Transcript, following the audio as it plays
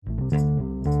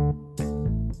Welcome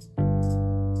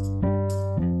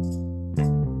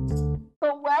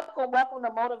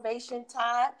to Motivation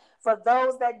Time. For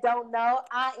those that don't know,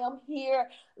 I am here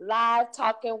live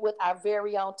talking with our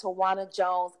very own Tawana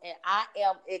Jones, and I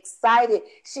am excited.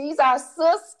 She's our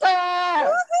sister.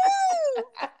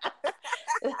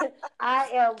 I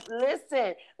am,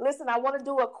 listen, I want to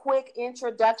do a quick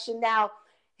introduction. Now,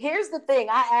 here's the thing.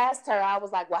 I asked her, I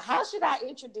was like, well, how should I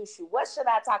introduce you? What should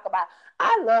I talk about?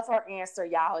 I love her answer,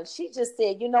 y'all. And she just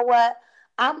said, you know what?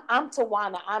 I'm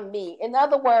Tawana. I'm me. In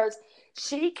other words,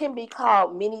 she can be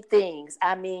called many things.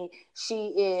 I mean, she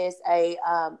is a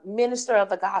minister of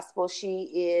the gospel.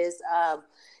 She's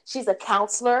a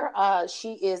counselor.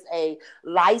 She is a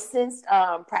licensed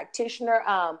practitioner.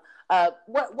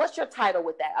 What's your title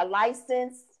with that? A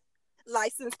licensed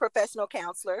professional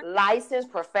counselor.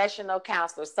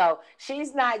 So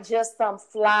she's not just some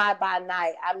fly by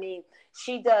night. I mean,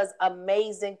 she does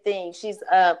amazing things. She's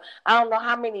I don't know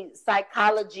how many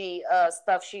psychology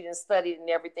stuff she done studied and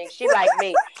everything. She like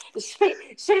me.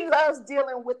 She loves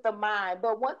dealing with the mind.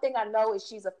 But one thing I know is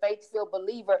she's a faith-filled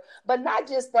believer. But not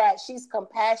just that, she's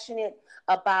compassionate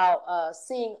about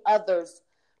seeing others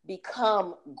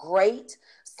become great,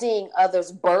 seeing others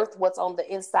birth what's on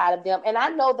the inside of them. And I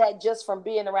know that just from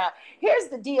being around. Here's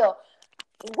the deal.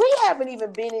 We haven't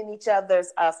even been in each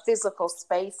other's physical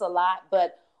space a lot,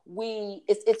 but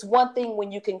it's one thing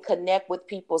when you can connect with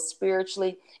people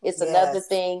spiritually. It's another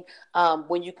thing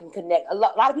when you can connect. A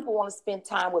lot of people want to spend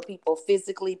time with people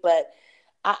physically, but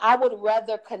I would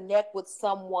rather connect with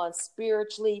someone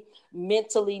spiritually,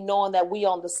 mentally, knowing that we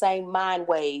on the same mind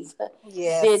wave than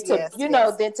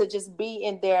to just be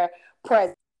in their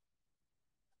presence.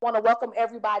 I want to welcome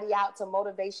everybody out to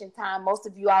Motivation Time. Most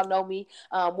of you all know me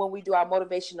when we do our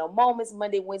motivational moments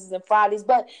Monday, Wednesdays, and Fridays.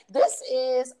 But this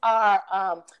is our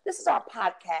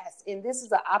podcast, and this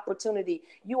is an opportunity.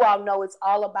 You all know it's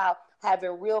all about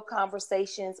having real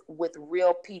conversations with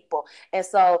real people. And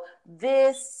so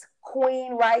this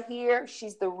queen right here,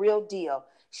 she's the real deal.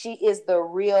 She is the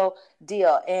real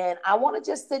deal. And I want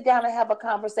to just sit down and have a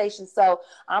conversation. So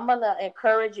I'm going to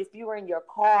encourage, if you're in your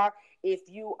car, if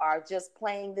you are just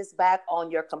playing this back on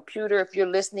your computer, if you're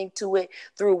listening to it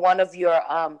through one of your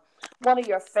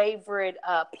favorite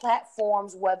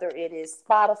platforms, whether it is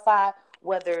Spotify,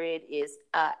 whether it is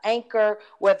Anchor,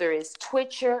 whether it's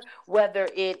Twitcher, whether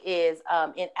it is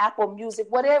in Apple Music,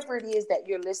 whatever it is that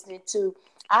you're listening to,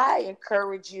 I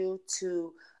encourage you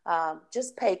to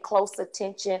just pay close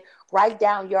attention, write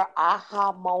down your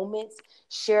aha moments,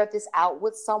 share this out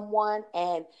with someone,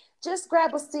 and just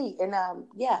grab a seat and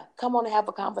come on and have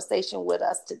a conversation with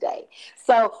us today.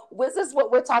 So this is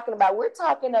what we're talking about. We're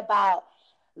talking about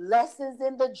lessons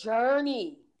in the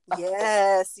journey.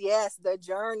 Yes, the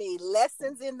journey.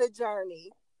 Lessons in the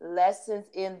journey. Lessons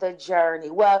in the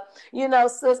journey. Well,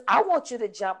 sis, I want you to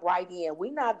jump right in.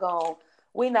 We're not gonna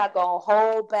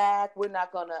hold back. We're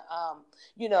not gonna,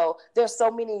 there's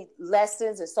so many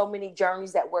lessons and so many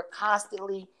journeys that we're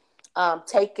constantly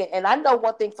taking. And I know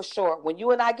one thing for sure: when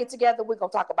you and I get together, we're gonna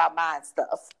talk about mind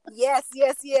stuff. Yes.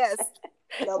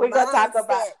 We're gonna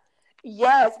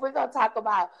talk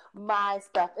about mind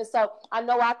stuff. And so I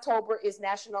know October is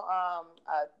National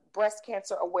Breast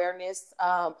Cancer Awareness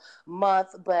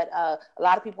Month, but a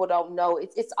lot of people don't know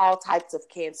it's all types of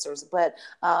cancers. But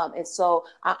and so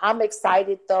I'm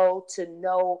excited though to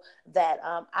know that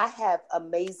I have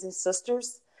amazing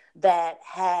sisters that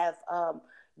have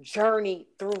journeyed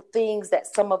through things that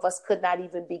some of us could not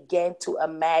even begin to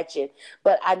imagine.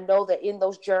 But I know that in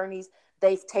those journeys,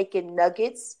 they've taken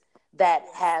nuggets that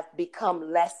have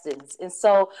become lessons. And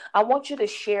so I want you to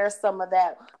share some of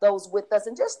those with us,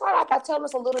 and just start off by telling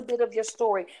us a little bit of your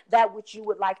story, that which you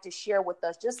would like to share with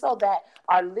us, just so that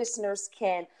our listeners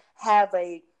can have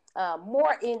a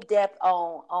more in-depth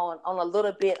on a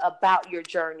little bit about your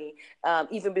journey,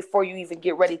 even before you even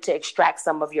get ready to extract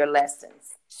some of your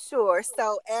lessons. Sure.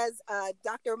 So as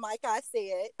Dr. Micah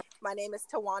said, my name is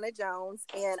Tawana Jones,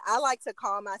 and I like to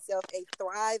call myself a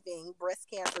thriving breast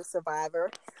cancer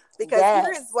survivor, because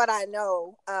here is what I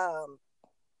know.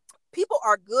 People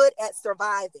are good at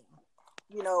surviving.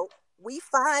 We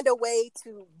find a way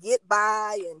to get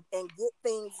by and get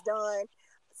things done.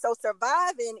 So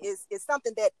surviving is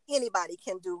something that anybody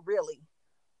can do, really.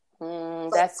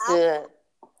 That's good.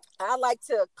 I like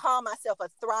to call myself a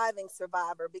thriving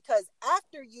survivor, because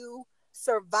after you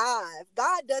survive,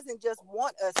 God doesn't just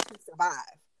want us to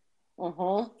survive.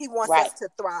 Mm-hmm. He wants us to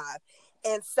thrive.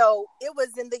 And so it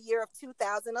was in the year of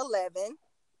 2011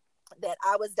 that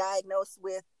I was diagnosed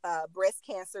with breast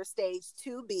cancer stage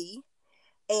 2B.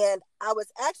 And I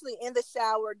was actually in the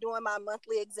shower doing my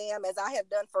monthly exam, as I have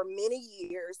done for many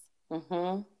years.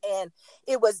 Mm-hmm. And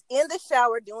it was in the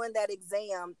shower doing that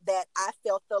exam that I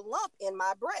felt the lump in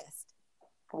my breast.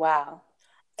 Wow.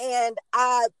 And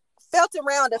I felt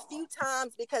around a few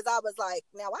times because I was like,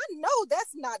 now I know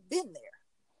that's not been there.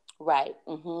 Right.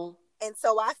 Mm-hmm. And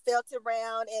so I felt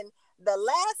around, and the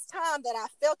last time that I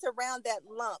felt around that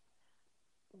lump,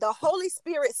 the Holy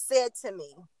Spirit said to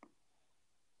me,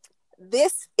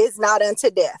 this is not unto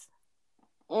death.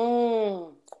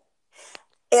 Mm.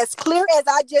 As clear as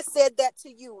I just said that to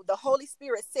you, the Holy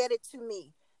Spirit said it to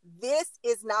me. This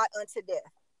is not unto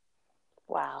death.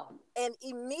 Wow. And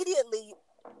immediately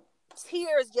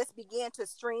tears just began to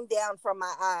stream down from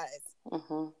my eyes.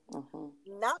 Mm-hmm.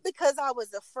 Mm-hmm. Not because I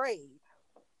was afraid,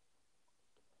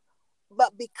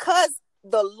 but because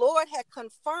the Lord had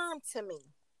confirmed to me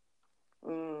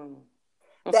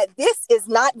that this is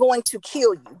not going to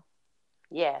kill you.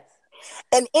 Yes.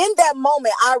 And in that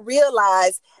moment, I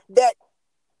realized that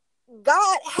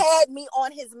God had me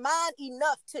on his mind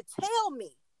enough to tell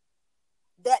me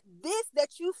that this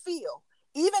that you feel,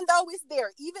 even though it's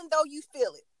there, even though you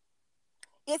feel it,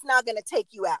 it's not going to take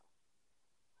you out.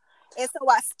 And so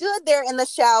I stood there in the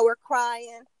shower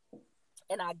crying,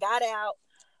 and I got out,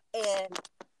 and,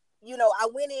 you know, I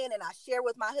went in and I shared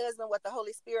with my husband what the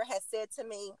Holy Spirit had said to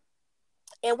me.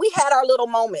 And we had our little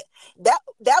moment. That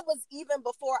was even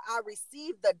before I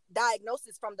received the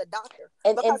diagnosis from the doctor.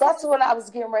 And that's what I was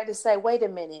getting ready to say. Wait a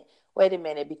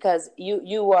minute, because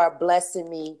you are blessing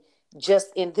me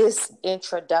just in this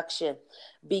introduction,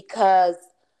 because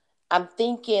I'm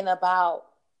thinking about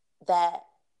that.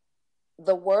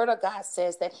 The word of God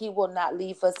says that he will not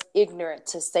leave us ignorant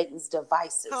to Satan's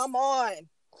devices. Come on.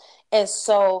 And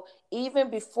so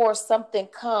even before something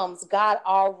comes,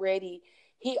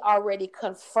 he already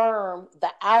confirmed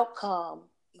the outcome.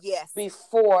 Yes.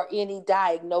 Before any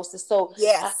diagnosis. So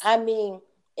yes. I mean,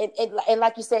 and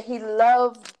like you said, he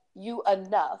loved you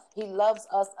enough. He loves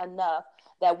us enough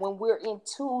that when we're in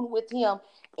tune with him,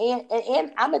 and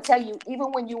I'm gonna tell you,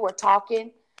 even when you were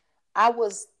talking, I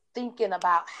was thinking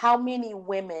about how many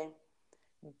women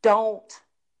don't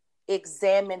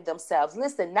examine themselves.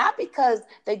 Listen, not because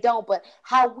they don't, but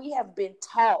how we have been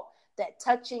taught that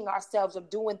touching ourselves or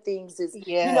doing things is,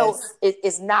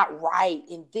 is not right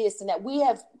in this and that. We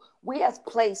have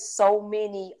placed so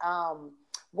many,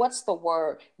 what's the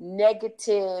word?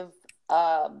 Negative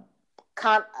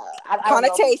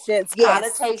connotations.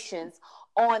 Connotations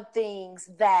on things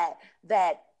that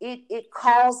it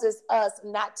causes us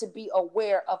not to be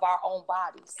aware of our own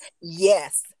bodies.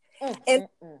 Yes. And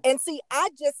see, I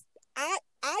just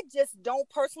don't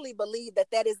personally believe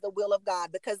that is the will of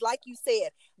God, because like you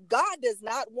said, God does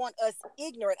not want us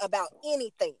ignorant about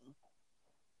anything.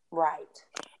 Right.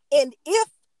 And if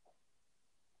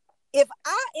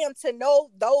I am to know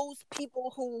those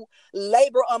people who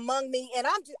labor among me, and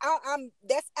I'm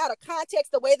that's out of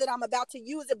context the way that I'm about to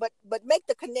use it, but make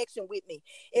the connection with me.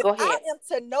 If I am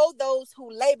to know those who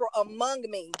labor among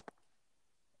me,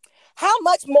 how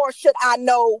much more should I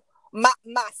know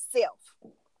myself?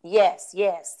 Yes.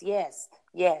 And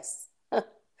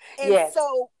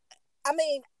so, I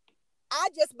mean, I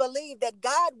just believe that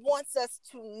God wants us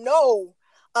to know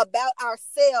about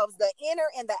ourselves, the inner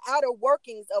and the outer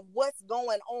workings of what's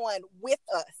going on with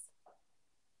us.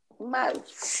 My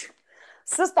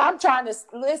sister, I'm trying to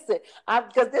listen,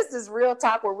 because this is real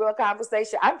talk with real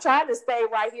conversation. I'm trying to stay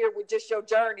right here with just your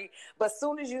journey. But as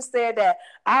soon as you said that,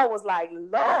 I was like,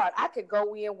 Lord, I could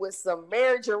go in with some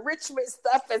marriage enrichment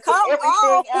stuff and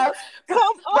everything else.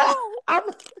 Come on.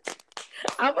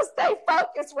 I'm gonna stay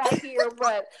focused right here,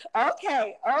 but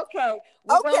okay.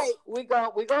 We're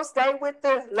gonna stay with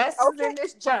the lessons in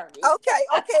this journey. Okay.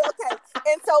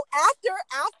 And so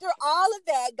after all of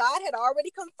that, God had already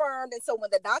confirmed, and so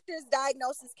when the doctor's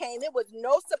diagnosis came, it was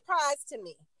no surprise to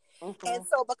me. Mm-hmm. And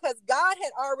so because God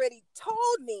had already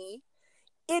told me,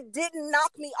 it didn't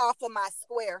knock me off of my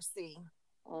square. See.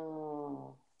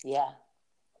 Yeah.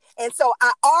 And so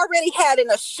I already had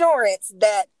an assurance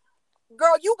that,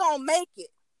 girl, you gonna make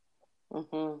it.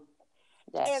 Mm-hmm.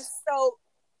 Yes. And so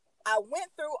I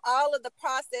went through all of the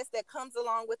process that comes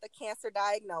along with the cancer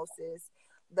diagnosis,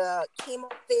 the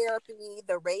chemotherapy,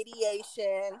 the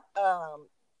radiation,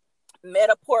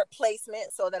 Metaport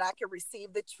placement so that I could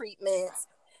receive the treatments,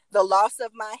 the loss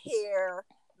of my hair,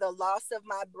 the loss of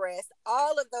my breast,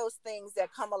 all of those things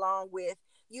that come along with,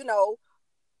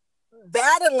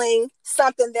 battling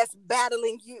something that's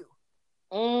battling you.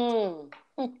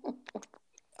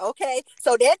 Okay,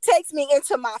 so that takes me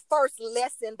into my first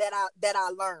lesson that I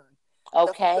learned.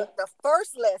 Okay. The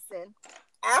first lesson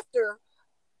after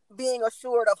being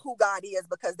assured of who God is,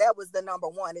 because that was the number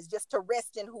one, is just to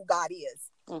rest in who God is.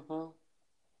 Mm-hmm.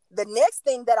 The next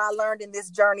thing that I learned in this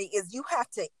journey is you have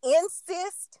to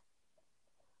insist,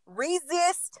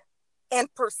 resist,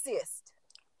 and persist.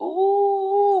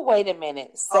 Ooh, wait a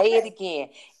minute. Say it again.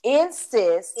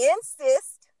 Insist,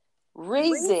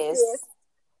 resist,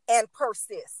 and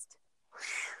persist.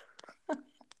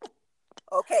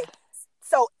 Okay.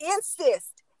 So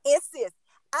insist.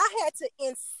 I had to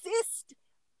insist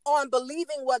on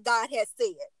believing what God had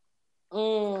said.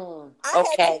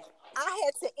 Okay. I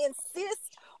had to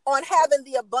insist on having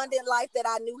the abundant life that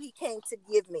I knew he came to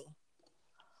give me.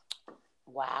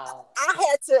 Wow. I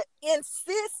had to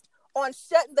insist on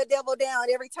shutting the devil down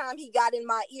every time he got in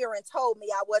my ear and told me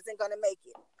I wasn't going to make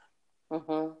it.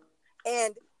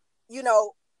 And, you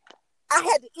know, I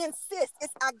had to insist.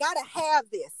 I got to have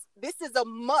this. This is a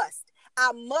must.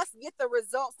 I must get the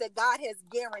results that God has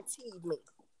guaranteed me.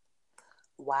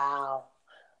 Wow.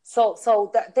 So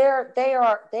there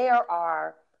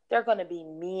are going to be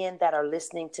men that are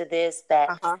listening to this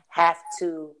that have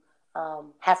to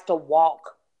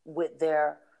walk with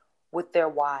their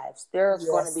wives. There's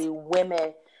going to be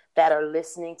women that are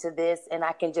listening to this, and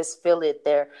I can just feel it.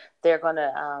 They're going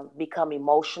to become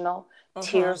emotional.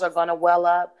 Tears are going to well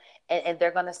up, and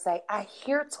they're going to say, "I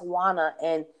hear Tawana,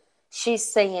 and she's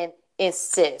saying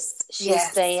insist.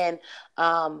 She's saying,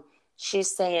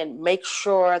 make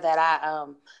sure that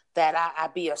I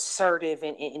be assertive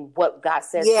in what God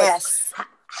says." Yes. But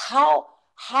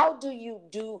how do you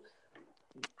do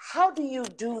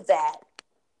that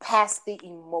past the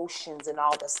emotions and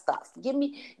all the stuff? Give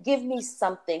me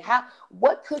something.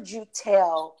 What could you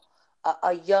tell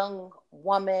a young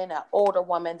woman, an older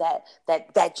woman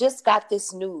that just got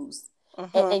this news,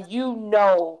 and you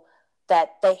know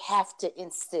that they have to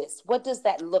insist? What does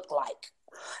that look like?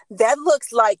 That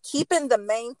looks like keeping the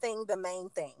main thing the main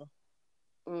thing.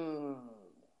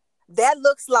 That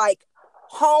looks like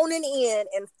honing in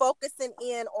and focusing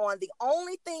in on the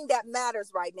only thing that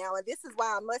matters right now. And this is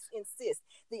why I must insist.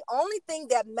 The only thing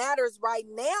that matters right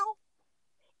now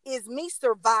is me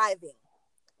surviving.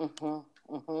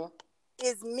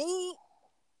 Is me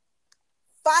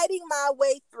fighting my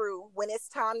way through when it's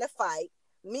time to fight.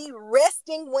 Me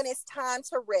resting when it's time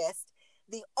to rest.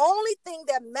 The only thing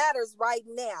that matters right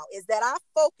now is that I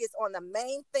focus on the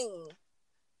main thing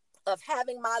of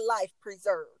having my life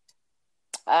preserved.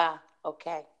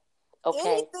 Okay.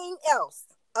 Anything else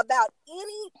about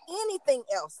anything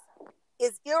else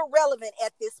is irrelevant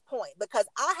at this point, because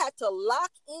I have to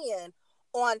lock in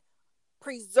on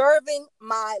preserving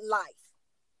my life,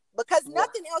 because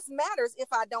nothing else matters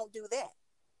if I don't do that.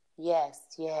 Yes.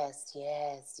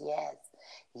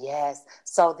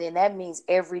 So then that means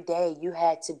every day you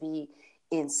had to be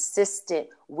insistent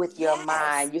with your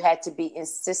mind. You had to be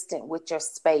insistent with your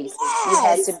space. You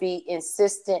had to be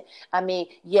insistent. I mean,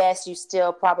 yes, you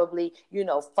still probably,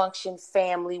 function,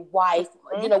 family, wife.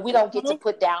 We don't get to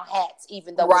put down hats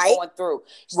even though we're going through.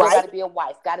 Still got to be a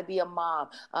wife, got to be a mom,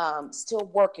 still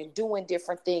working, doing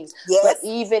different things. But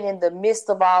even in the midst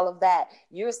of all of that,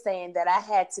 you're saying that I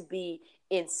had to be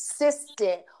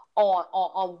insistent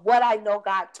on what I know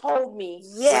God told me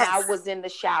when I was in the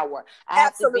shower. I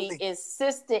have to be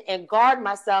insistent and guard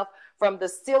myself from the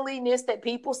silliness that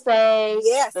people say,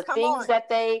 the things that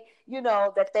they,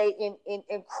 that they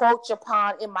encroach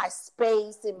upon in my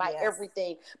space, in my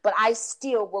everything. But I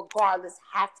still, regardless,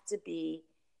 have to be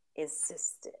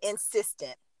insistent.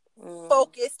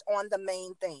 Focused on the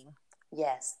main thing.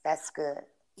 Yes, that's good.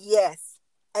 Yes.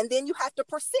 And then you have to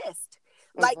persist.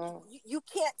 Like, you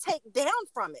can't take down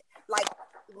from it. Like,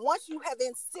 once you have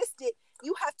insisted,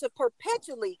 you have to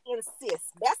perpetually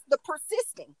insist. That's the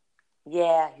persisting.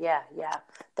 Yeah.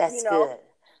 That's good.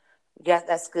 Yeah,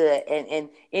 that's good. And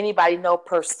anybody know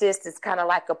persist is kind of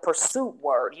like a pursuit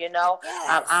word,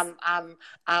 Yes. I'm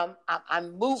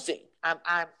moving.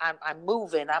 I'm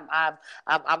moving.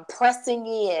 I'm pressing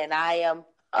in. I am.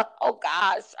 Oh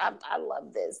gosh, I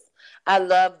love this. I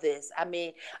love this. I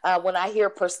mean, when I hear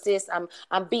persist,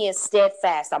 I'm being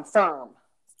steadfast. I'm firm.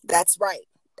 That's right.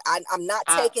 I'm not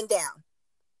taken down.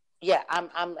 Yeah,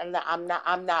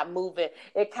 I'm not moving.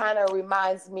 It kind of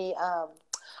reminds me.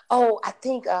 I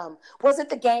think was it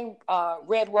the game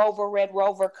Red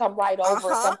Rover Come Right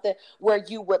Over, something where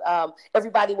you would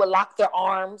everybody would lock their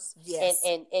arms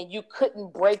and you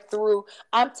couldn't break through.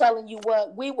 I'm telling you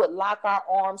what, we would lock our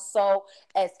arms so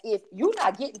as if you're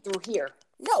not getting through here.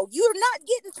 No, you're not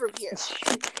getting through here.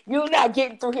 You're not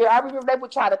getting through here. I remember they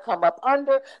would try to come up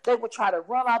under. They would try to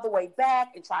run all the way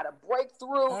back and try to break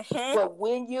through. But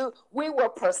we were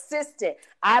persistent.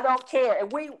 I don't care.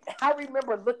 And I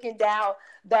remember looking down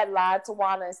that line,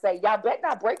 Tawana, and say, y'all better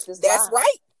not break this line. That's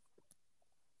right.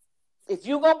 If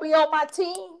you're going to be on my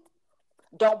team,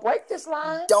 Don't break this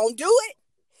line. Don't do it.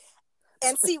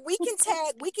 And see, we can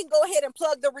go ahead and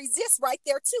plug the resist right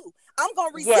there too. I'm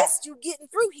going to resist you getting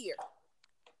through here.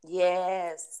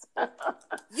 Yes.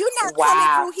 You're not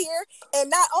coming through here. And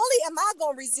not only am I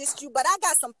going to resist you, but I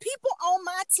got some people on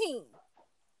my team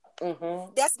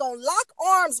that's going to lock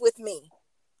arms with me.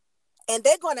 And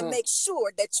they're going to make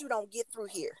sure that you don't get through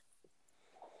here.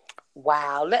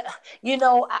 Wow.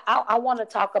 I want to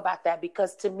talk about that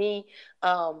because to me,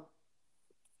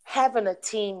 having a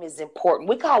team is important.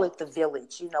 We call it the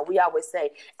village. We always say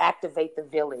activate the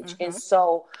village. And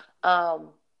so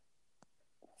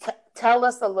tell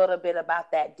us a little bit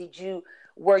about that.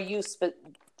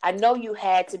 I know you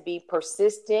had to be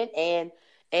persistent and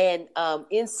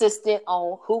insistent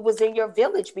on who was in your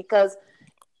village, because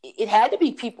it had to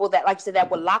be people that, like you said,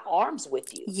 that would lock arms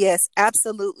with you. Yes,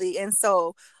 absolutely. And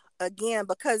so again,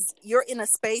 because you're in a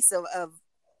space of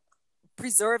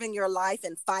preserving your life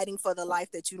and fighting for the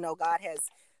life that God has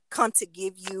come to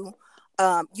give you,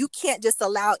 you can't just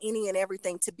allow any and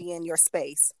everything to be in your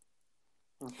space.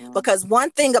 Because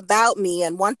one thing about me,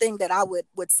 and one thing that I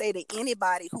would say to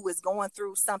anybody who is going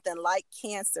through something like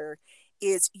cancer,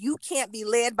 is you can't be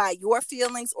led by your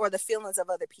feelings or the feelings of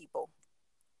other people.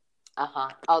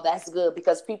 Oh, that's good,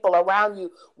 because people around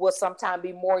you will sometimes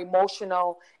be more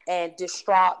emotional and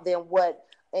distraught than what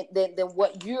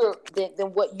you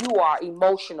are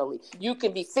emotionally. You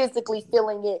can be physically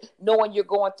feeling it, knowing you're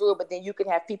going through it, but then you can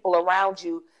have people around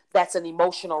you that's an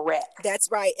emotional wreck.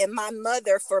 That's right. And my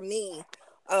mother, for me,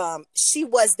 she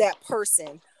was that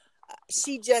person.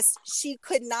 She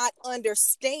could not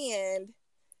understand,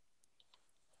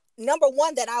 number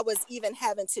one, that I was even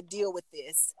having to deal with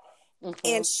this.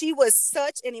 And she was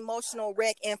such an emotional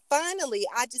wreck. And finally,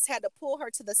 I just had to pull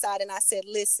her to the side and I said,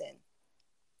 listen,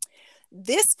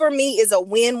 this for me is a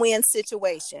win-win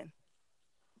situation.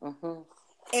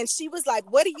 And she was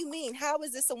like, what do you mean? How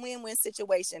is this a win-win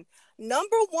situation?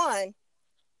 Number one,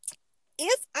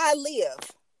 if I live,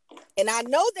 and I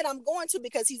know that I'm going to,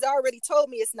 because he's already told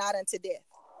me it's not unto death.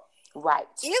 Right.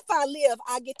 If I live,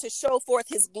 I get to show forth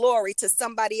his glory to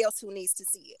somebody else who needs to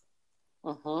see it.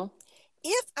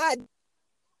 If I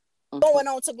going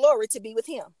on to glory to be with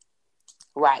him.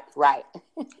 Right.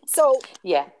 So,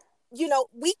 yeah.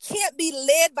 We can't be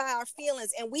led by our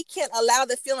feelings, and we can't allow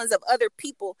the feelings of other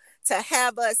people to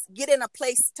have us get in a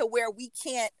place to where we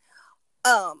can't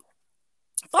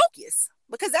focus,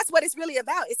 because that's what it's really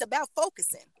about. It's about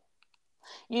focusing.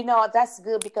 That's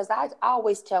good, because I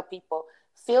always tell people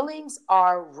feelings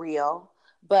are real,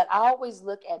 but I always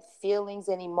look at feelings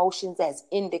and emotions as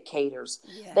indicators.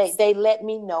 Yes. They let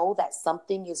me know that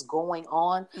something is going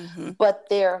on, but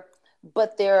they're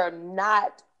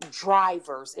not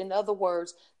drivers. In other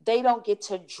words, they don't get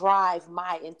to drive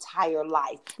my entire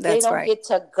life. They don't get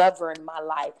to govern my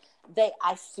life.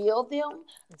 I feel them,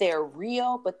 they're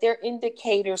real, but they're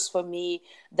indicators for me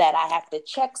that I have to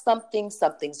check something's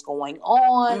going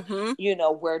on,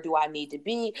 where do I need to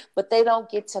be? But they don't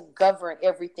get to govern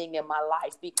everything in my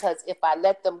life, because if I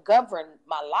let them govern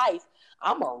my life,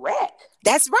 I'm a wreck.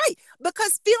 That's right,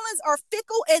 because feelings are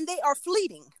fickle and they are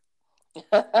fleeting.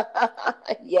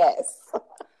 Yes.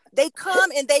 They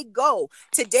come and they go.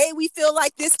 Today we feel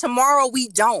like this, tomorrow we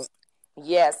don't.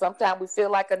 Yeah, sometimes we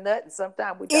feel like a nut and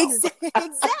sometimes we don't.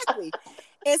 Exactly.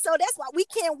 And so that's why we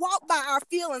can't walk by our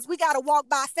feelings. We got to walk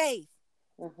by faith.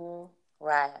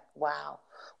 Right. Wow.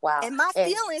 And my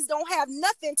feelings don't have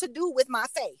nothing to do with my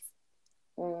faith.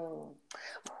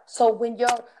 So when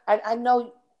I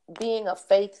know being a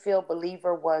faith-filled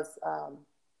believer was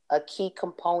a key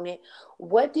component.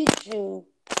 What did you,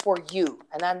 for you,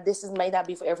 and this may not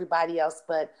be for everybody else,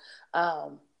 but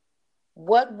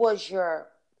what was your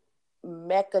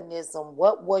mechanism?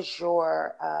 What was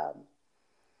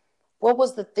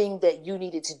the thing that you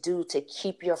needed to do to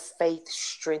keep your faith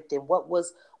strengthened? What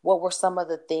were some of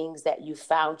the things that you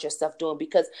found yourself doing?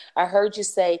 Because I heard you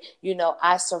say,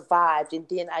 I survived, and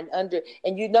then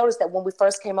and you noticed that when we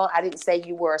first came on, I didn't say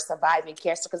you were a surviving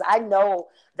cancer, because I know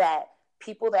that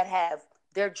people that have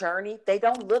their journey, they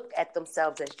don't look at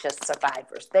themselves as just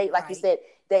survivors. You said,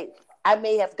 I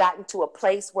may have gotten to a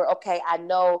place where, okay, I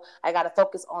know I got to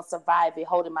focus on surviving,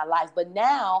 holding my life, but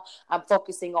now I'm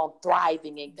focusing on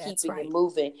thriving and keeping it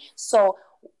moving. So,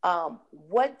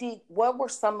 what were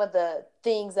some of the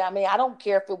things? I mean, I don't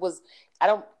care if it was,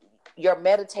 your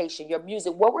meditation, your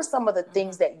music. What were some of the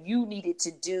things that you needed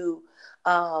to do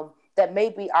that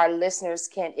maybe our listeners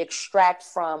can extract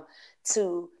from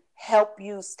to help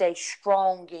you stay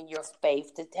strong in your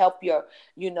faith, to help your,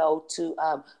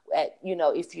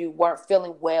 if you weren't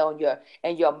feeling well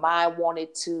and your mind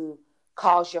wanted to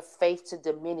cause your faith to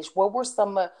diminish? What were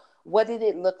some of what did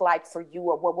it look like for you,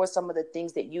 or what were some of the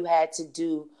things that you had to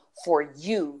do for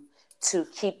you to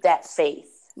keep that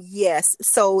faith? Yes.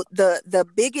 So the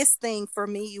biggest thing for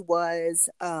me was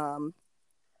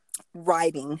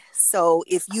writing. So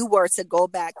if you were to go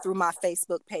back through my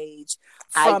Facebook page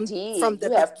I from did. the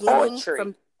You have beginning,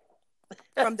 poetry.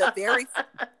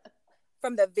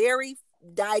 from the very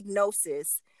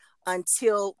diagnosis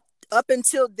until up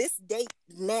until this date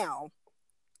now,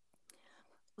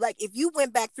 like if you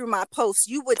went back through my posts,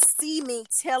 you would see me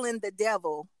telling the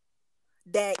devil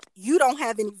that you don't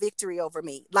have any victory over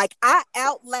me. Like I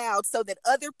out loud, so that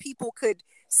other people could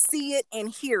see it and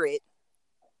hear it,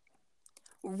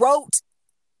 wrote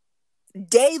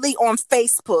daily on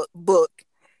Facebook,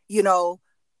 you know,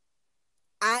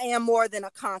 I am more than a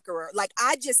conqueror. Like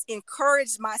I just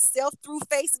encouraged myself through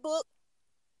Facebook.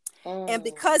 And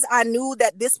because I knew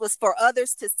that this was for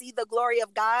others to see the glory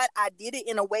of God, I did it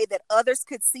in a way that others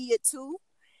could see it too.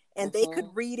 And they could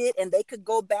read it and they could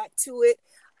go back to it.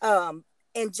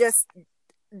 And just,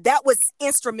 that was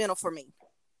instrumental for me.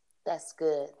 That's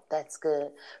good. That's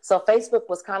good. So Facebook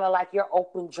was kind of like your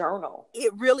open journal.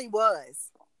 It really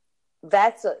was.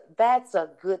 That's a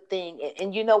good thing.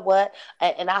 And you know what?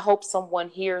 And I hope someone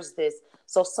hears this.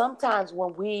 So sometimes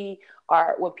when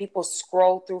people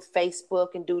scroll through Facebook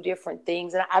and do different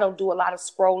things, and I don't do a lot of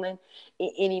scrolling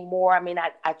anymore. I mean,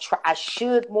 I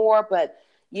should more, but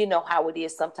you know how it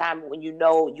is sometimes when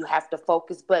you have to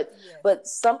focus. But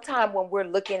sometimes when we're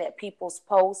looking at people's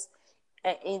posts,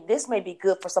 and this may be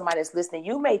good for somebody that's listening,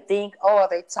 you may think, oh, are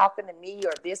they talking to me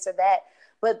or this or that?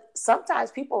 But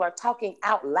sometimes people are talking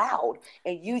out loud,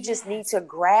 and you just need to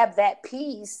grab that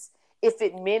piece if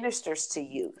it ministers to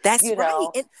you. That's you right.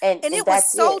 know? And it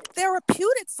was so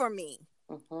therapeutic for me.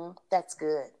 Mm-hmm. That's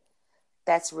good.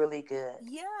 That's really good.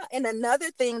 Yeah. And another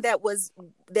thing that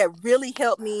really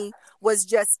helped me was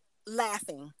just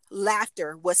laughing.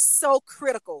 Laughter was so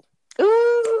critical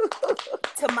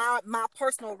to my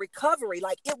personal recovery.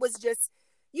 Like it was just,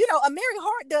 a merry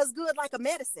heart does good like a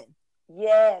medicine.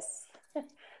 Yes.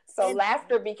 So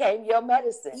laughter became your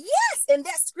medicine. Yes. And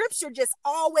that scripture just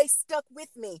always stuck with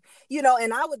me,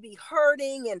 and I would be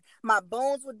hurting and my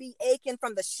bones would be aching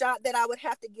from the shot that I would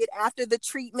have to get after the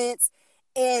treatments.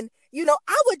 And,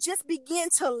 I would just begin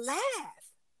to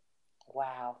laugh.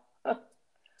 Wow.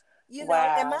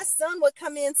 Wow. And my son would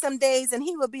come in some days and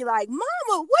he would be like, Mama,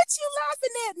 what you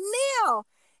laughing at now?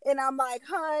 And I'm like,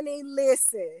 honey,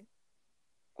 listen.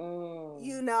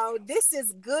 This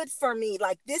is good for me.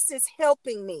 Like this is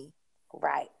helping me.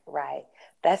 Right.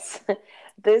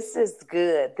 This is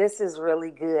good. This is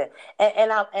really good.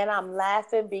 And I'm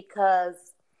laughing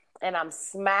and I'm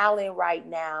smiling right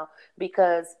now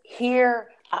because here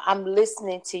I'm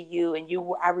listening to you, and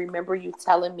I remember you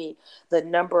telling me the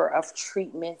number of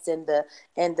treatments and the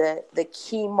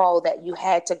chemo that you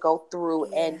had to go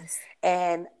through. Yes.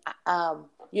 And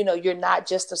you're not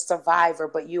just a survivor,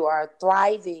 but you are a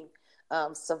thriving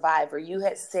survivor. You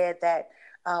had said that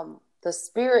the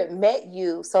Spirit met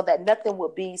you so that nothing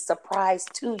would be surprise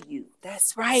to you.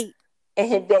 That's right.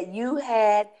 And that you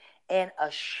had an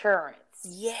assurance.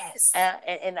 Yes.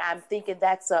 And I'm thinking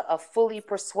that's a fully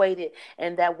persuaded,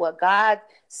 and that what God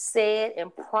said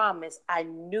and promised, I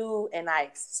knew and I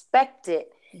expected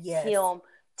him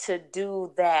to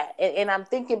do that. And I'm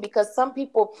thinking, because some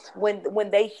people, when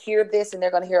they hear this and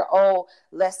they're going to hear,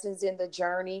 lessons in the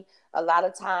journey, a lot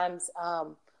of times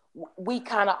we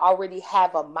kind of already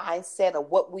have a mindset of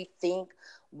what we think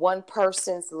one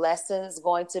person's lesson is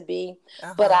going to be.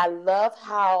 But I love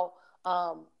how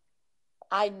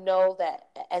I know that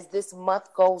as this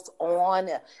month goes on,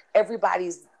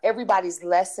 everybody's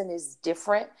lesson is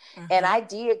different. And I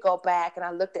did go back and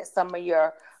I looked at some of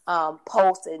your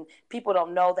posts, and people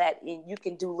don't know that you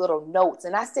can do little notes.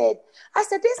 And I said,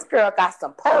 this girl got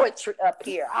some poetry up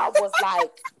here. I was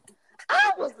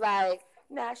like,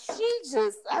 now I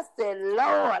said,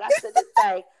 Lord, this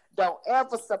thing don't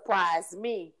ever surprise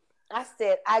me. I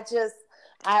said,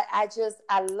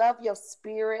 I love your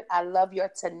spirit. I love your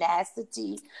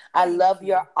tenacity. I love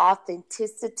your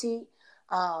authenticity.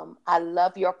 I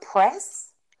love your press.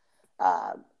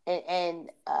 And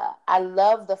I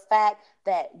love the fact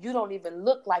that you don't even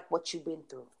look like what you've been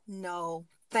through. No,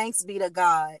 thanks be to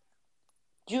God.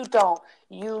 You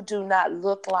do not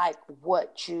look like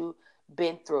what you've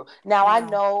been through. Now, I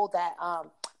know that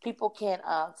people can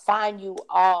find you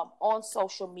on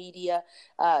social media.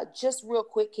 Just real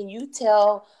quick, can you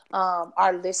tell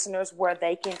our listeners where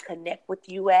they can connect with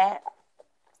you at?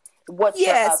 What you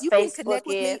Facebook can connect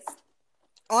with me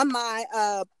on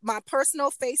my personal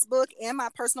Facebook and my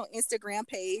personal Instagram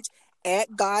page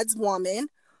at God's Woman.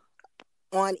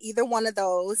 on either one of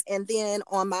those. And then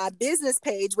on my business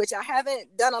page, which I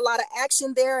haven't done a lot of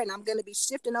action there, and I'm going to be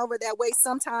shifting over that way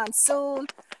sometime soon.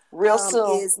 Real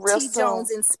soon. Is Real T soon.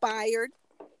 Jones Inspired.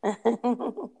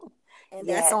 And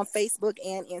that's on Facebook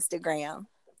and Instagram.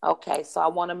 Okay, so I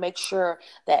want to make sure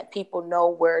that people know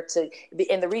where to be.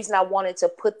 And the reason I wanted to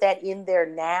put that in there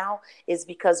now is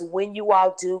because when you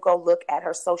all do go look at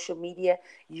her social media,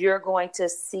 you're going to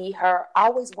see her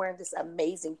always wearing this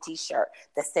amazing t-shirt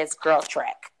that says Girl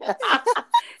Track.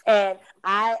 And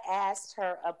I asked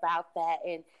her about that.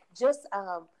 And just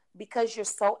because you're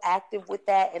so active with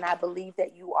that, and I believe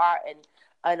that you are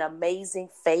an amazing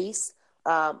face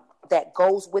that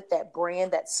goes with that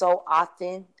brand that's so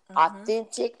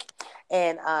authentic,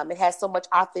 and it has so much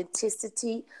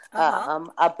authenticity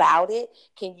about it.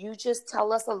 Can you just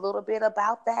tell us a little bit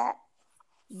about that?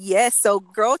 Yes. So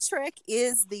Girl Trek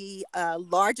is the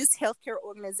largest healthcare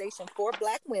organization for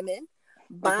Black women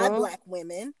by Black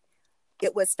women.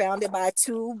 It was founded by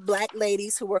two Black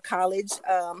ladies who were college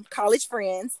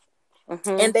friends,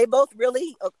 and they both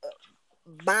really,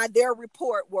 by their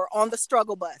report, were on the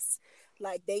struggle bus.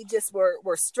 Like they just were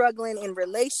struggling in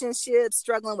relationships,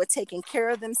 struggling with taking care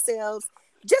of themselves,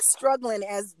 just struggling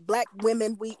as Black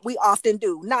women we often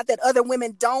do. Not that other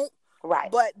women don't, right?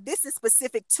 But this is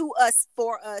specific to us,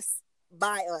 for us,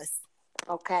 by us.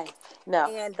 Okay.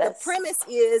 No. And the premise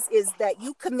is that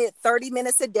you commit 30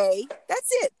 minutes a day.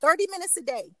 That's it. 30 minutes a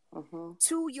day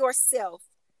to yourself,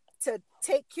 to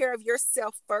take care of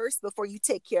yourself first before you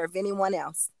take care of anyone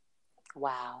else.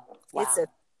 Wow. It's a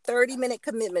 30-minute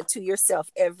commitment to yourself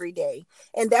every day.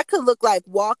 And that could look like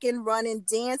walking, running,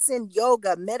 dancing,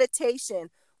 yoga,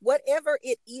 meditation, whatever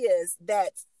it is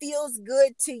that feels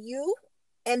good to you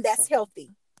and that's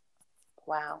healthy.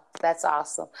 Wow, that's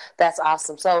awesome. That's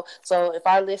awesome. So if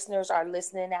our listeners are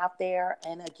listening out there,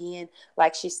 and again,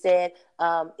 like she said,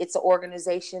 it's an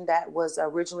organization that was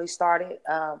originally started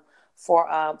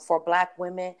for Black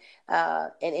women.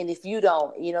 And if you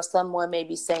don't, someone may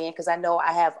be saying, because I know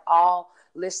I have all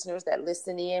listeners that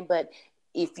listen in, but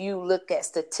if you look at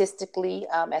statistically,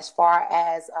 as far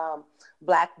as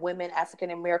Black women,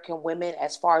 African American women,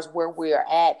 as far as where we are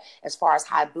at, as far as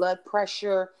high blood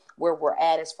pressure, where we're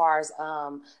at as far as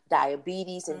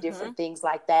diabetes and different things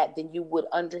like that, then you would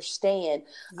understand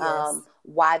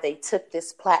why they took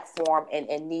this platform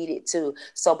and needed to.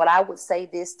 So, but I would say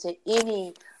this to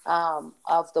any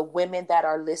of the women that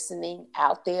are listening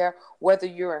out there, whether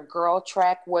you're in Girl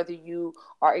Track, whether you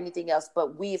are anything else,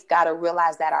 but we've got to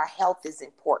realize that our health is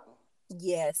important.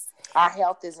 Yes. Our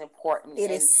health is important.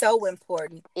 It is so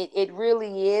important. It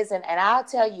really is. And I'll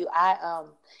tell you,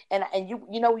 and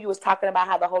you was talking about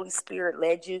how the Holy Spirit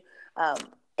led you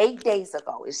 8 days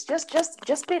ago. It's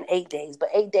just been 8 days, but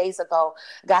 8 days ago,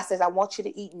 God says, I want you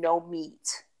to eat no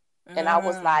meat. And I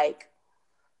was like,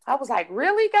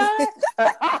 really, God?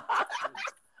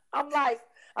 I'm like,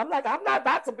 I'm not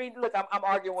about to be, look, I'm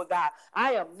arguing with God.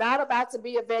 I am not about to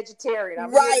be a vegetarian.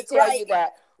 I'm here to tell you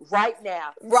that right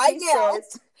now.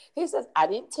 He says, I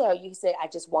didn't tell you. He said, I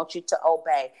just want you to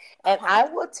obey. And I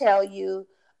will tell you,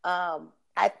 I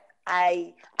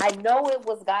know it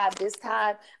was God this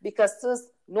time, because sis,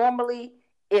 normally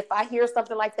if I hear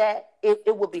something like that,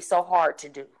 it would be so hard to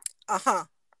do.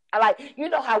 I like,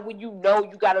 how when you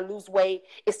got to lose weight,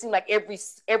 it seems like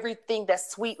everything that's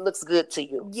sweet looks good to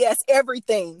you. Yes,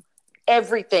 everything. And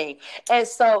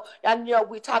so,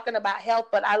 we're talking about health,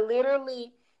 but I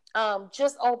literally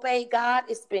just obey God.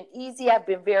 It's been easy. I've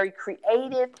been very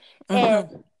creative,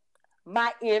 and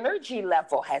my energy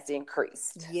level has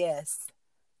increased. Yes.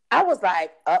 I was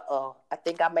like, I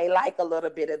think I may like a little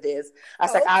bit of this. I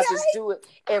was like, I'll just do it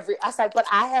but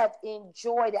I have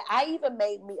enjoyed it. I even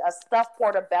made me a stuffed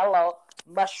portobello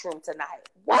mushroom tonight.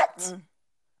 What?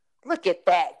 Look at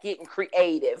that, getting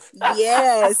creative.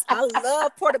 Yes, I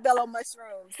love portobello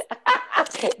mushrooms.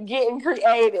 Getting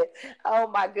creative. Oh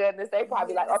my goodness. They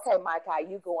probably like, okay, Micah,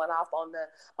 you going off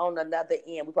on another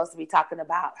end. We're supposed to be talking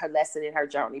about her lesson in her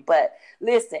journey. But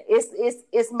listen,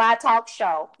 it's my talk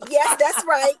show. Yes, that's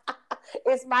right.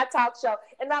 It's my talk show.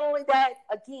 And not only that,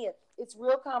 again, it's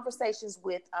real conversations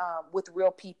with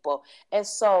real people. And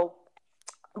so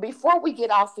before we get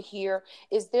off of here,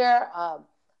 is there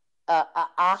a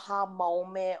aha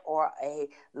moment or a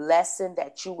lesson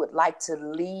that you would like to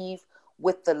leave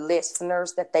with the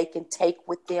listeners that they can take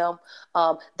with them.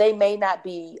 They may not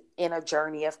be in a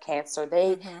journey of cancer.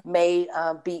 They may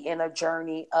be in a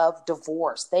journey of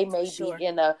divorce. They may be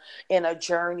in a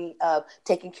journey of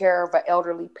taking care of an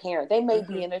elderly parent. They may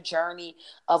be in a journey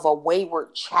of a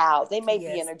wayward child. They may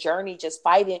be in a journey just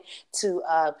fighting to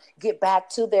get back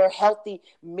to their healthy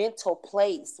mental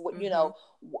place. You know,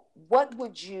 what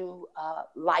would you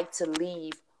like to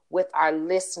leave with our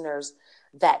listeners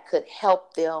that could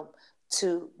help them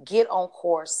to get on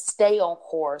course, stay on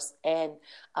course, and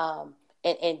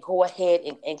go ahead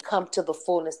and come to the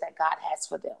fullness that God has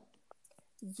for them?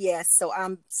 Yes. So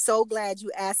I'm so glad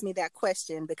you asked me that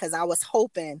question, because I was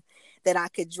hoping that I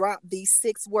could drop these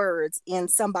 6 words in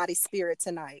somebody's spirit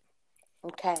tonight.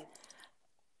 Okay.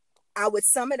 I would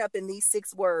sum it up in these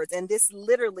 6 words, and this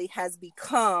literally has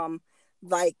become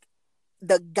like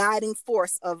the guiding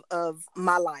force of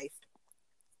my life.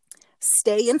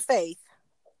 Stay in faith,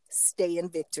 stay in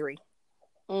victory.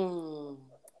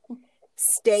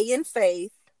 Stay in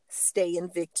faith, stay in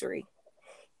victory.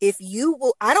 If you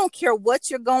will, I don't care what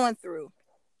you're going through.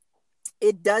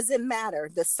 It doesn't matter.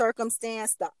 The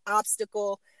circumstance, the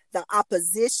obstacle, the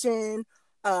opposition,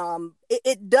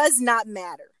 it does not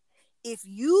matter. If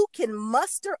you can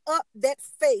muster up that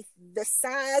faith the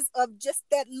size of just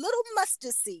that little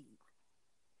mustard seed,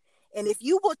 and if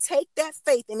you will take that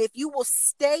faith, and if you will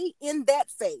stay in that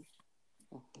faith,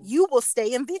 you will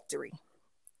stay in victory.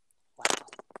 Wow.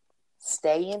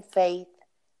 Stay in faith,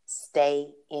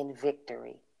 stay in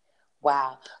victory.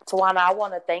 Wow. Tawana, I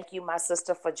want to thank you, my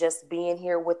sister, for just being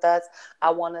here with us. I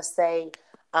want to say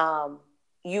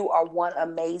you are one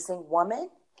amazing woman.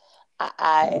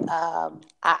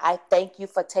 I thank you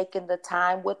for taking the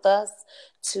time with us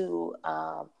to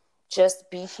just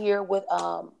be here with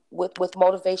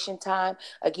Motivation Time.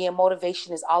 Again,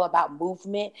 motivation is all about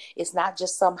movement. It's not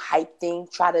just some hype thing,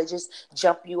 try to just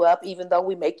jump you up, even though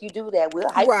we make you do that. We'll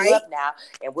hype you up now,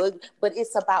 but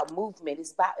it's about movement.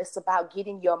 It's about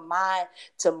getting your mind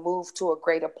to move to a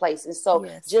greater place. And so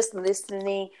just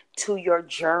listening to your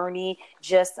journey,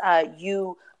 just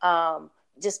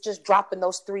just dropping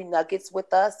those 3 nuggets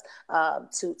with us,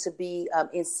 to be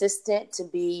insistent, to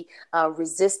be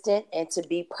resistant, and to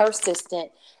be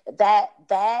persistent. That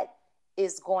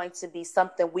is going to be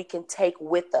something we can take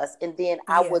with us. And then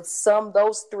I would sum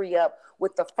those 3 up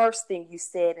with the first thing you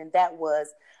said, and that was,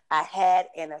 I had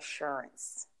an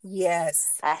assurance.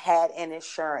 Yes. I had an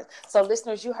assurance. So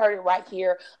listeners, you heard it right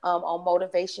here on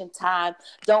Motivation Time.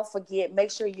 Don't forget,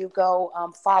 make sure you go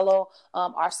follow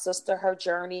our sister. Her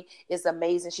journey is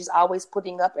amazing. She's always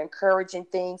putting up encouraging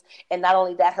things. And not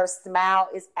only that, her smile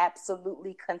is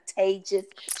absolutely contagious.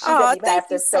 She doesn't even have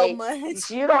to say, so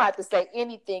much. You don't have to say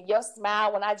anything. Your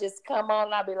smile, when I just come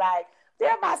on, I'll be like,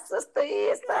 there my sister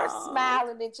is. Her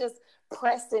smiling and just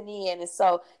pressing in. And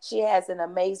so she has an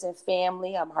amazing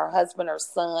family. Her husband, her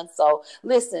son. So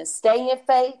listen, stay in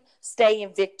faith, stay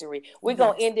in victory. We're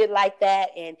going to end it like that.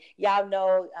 And y'all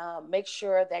know, make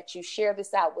sure that you share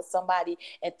this out with somebody.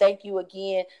 And thank you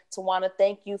again, Tawana.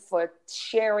 Thank you for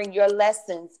sharing your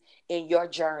lessons in your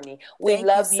journey. We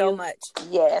love you so much.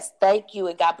 Yes. Thank you.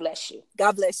 And God bless you.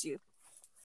 God bless you.